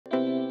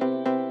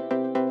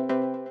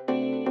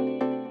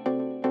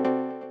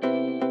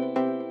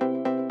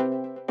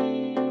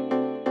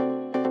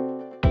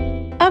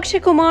Akshay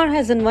Kumar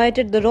has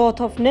invited the wrath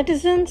of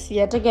netizens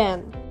yet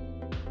again.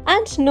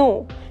 And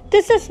no,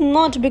 this is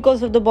not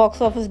because of the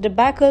box office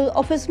debacle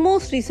of his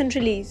most recent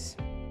release.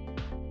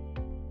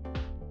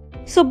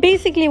 So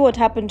basically what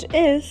happened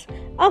is,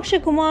 Akshay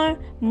Kumar,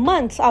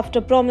 months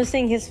after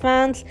promising his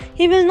fans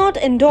he will not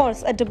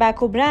endorse a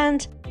tobacco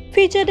brand,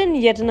 featured in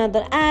yet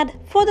another ad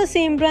for the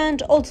same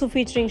brand also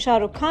featuring Shah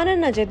Rukh Khan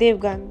and Ajay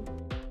Devgan.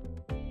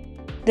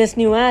 This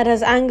new ad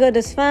has angered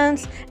his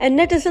fans and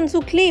netizens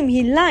who claim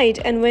he lied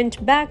and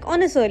went back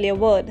on his earlier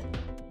word.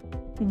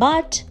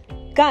 But,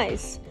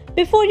 guys,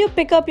 before you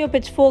pick up your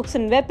pitchforks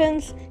and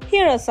weapons,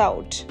 hear us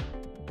out.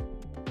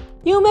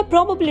 You may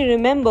probably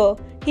remember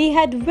he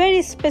had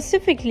very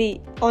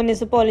specifically, on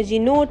his apology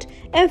note,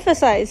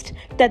 emphasized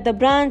that the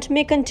brand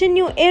may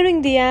continue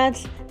airing the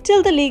ads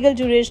till the legal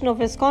duration of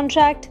his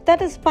contract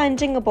that is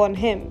binding upon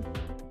him.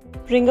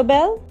 Ring a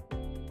bell?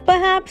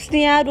 Perhaps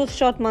the ad was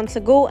shot months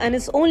ago and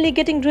is only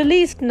getting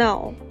released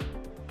now.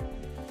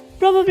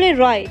 Probably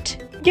right.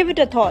 Give it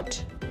a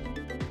thought.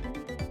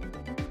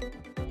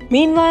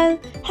 Meanwhile,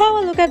 have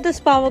a look at this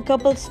power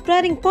couple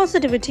spreading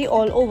positivity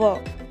all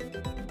over.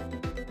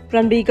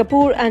 Ranbir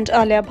Kapoor and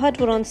Alia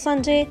Bhatt were on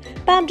Sunday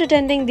pamped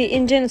attending the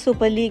Indian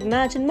Super League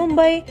match in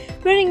Mumbai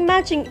wearing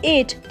matching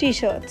 8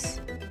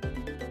 t-shirts.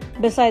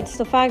 Besides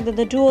the fact that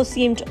the duo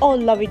seemed all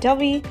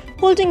lovey-dovey,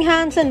 holding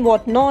hands and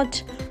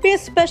whatnot, we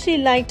especially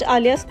liked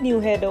Alia's new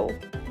hairdo,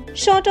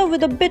 shorter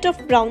with a bit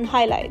of brown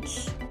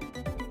highlights.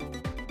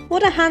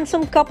 What a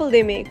handsome couple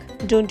they make,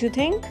 don't you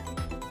think?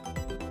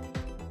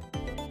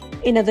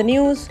 In other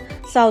news,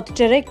 South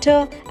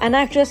director and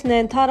actress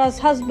Nayanthara's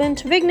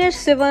husband Vignesh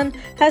Shivan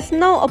has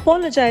now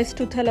apologized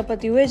to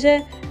Thalapathy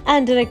Vijay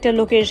and director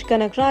Lokesh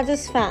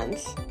Kanagaraj's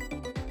fans.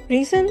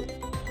 Reason?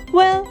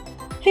 Well,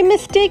 he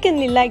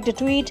mistakenly liked a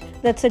tweet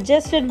that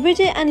suggested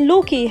Vijay and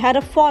Loki had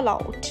a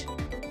fallout.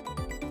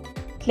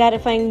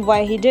 Clarifying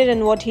why he did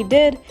and what he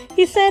did,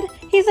 he said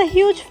he's a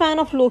huge fan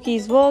of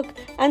Loki's work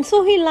and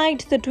so he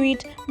liked the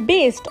tweet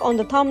based on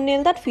the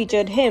thumbnail that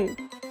featured him,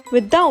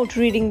 without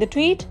reading the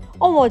tweet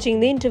or watching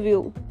the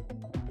interview.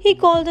 He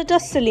called it a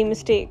silly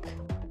mistake.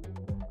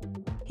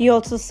 He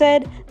also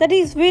said that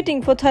he's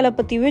waiting for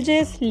Thalapathy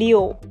Vijay's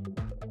Leo.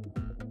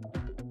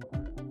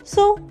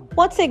 So,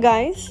 what say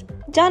guys?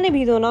 Jaane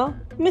bhi do na,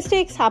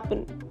 mistakes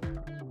happen.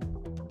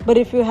 But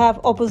if you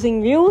have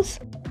opposing views,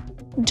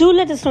 do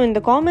let us know in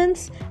the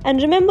comments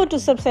and remember to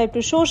subscribe to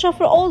Shosha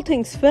for all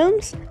things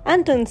films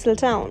and Tinsel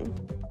Town.